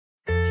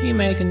She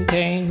may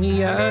contain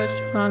the urge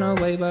to run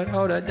away, but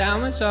hold her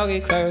down with soggy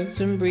clothes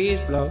and breeze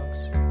blocks.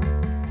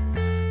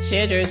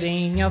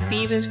 Cetirizine, your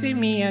fever scream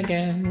me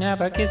again.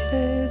 Never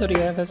kisses, or do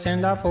you ever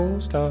send a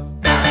full stop?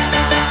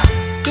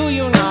 Do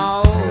you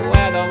know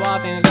where the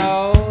wild things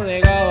go?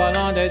 They go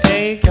along to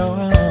take your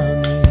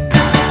honey.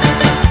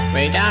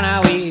 Way down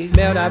how we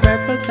build our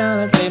breakfast down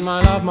and say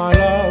my love,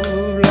 love,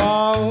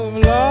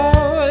 love.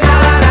 La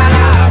la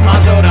la,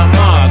 muscle to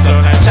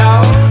muscle and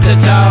toe to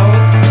toe.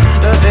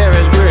 The fear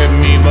grip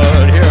me,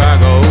 but here I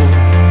go.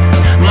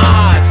 My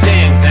heart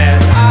sings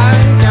as I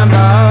jump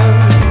up.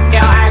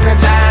 Your hand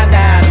grips and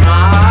as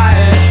my heart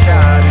is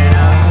shutting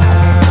up.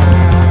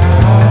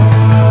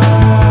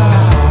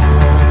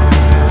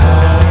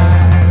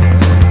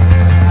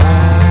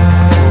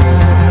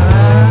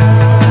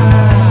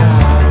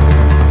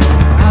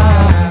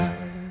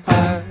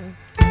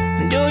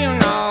 Do you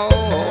know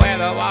where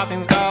the wild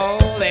things go?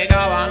 They go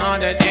on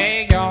to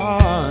take your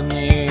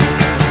honey.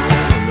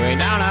 Bring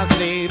down our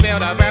sleep,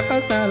 build a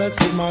breakfast, now let's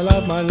eat my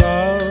love,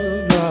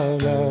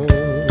 love, love.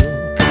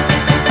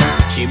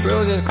 She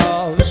bruises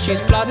calls, she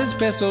splutters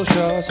pistol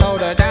shots.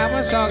 Hold her down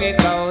with soggy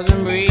clothes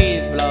and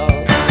breeze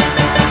blows.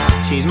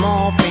 She's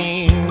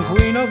morphine,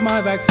 queen of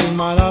my vaccine,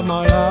 my love,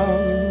 love,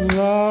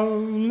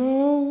 love.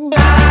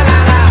 La la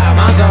la,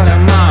 muscle to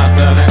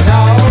muscle and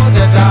toe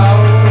to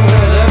toe.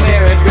 The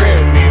fear is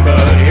grip me,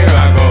 but here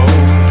I go.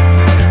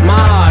 My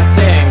heart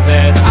sings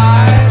as I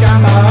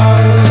jump up.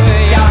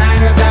 Your hand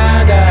grips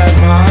and as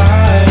my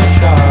eyes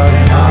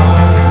shutting up.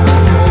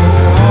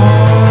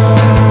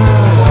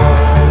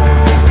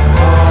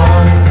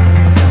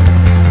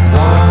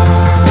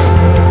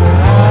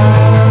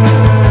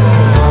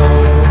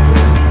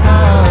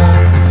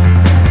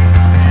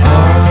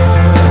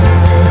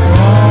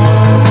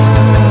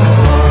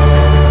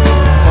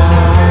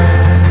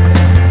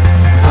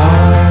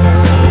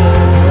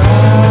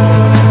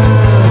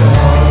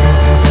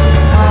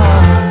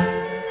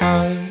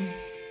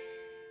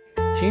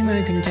 She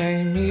may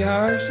contain the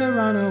urge to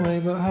run away,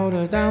 but hold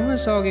her down with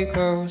soggy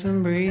clothes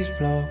and breeze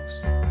blocks.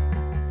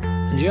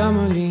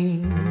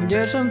 Germaline,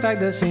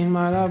 disinfect the scene,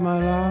 my love,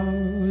 love,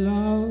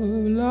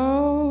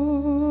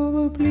 love.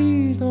 But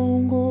please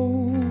don't go,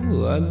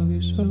 I love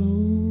you so,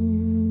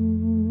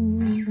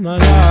 my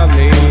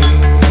lovely.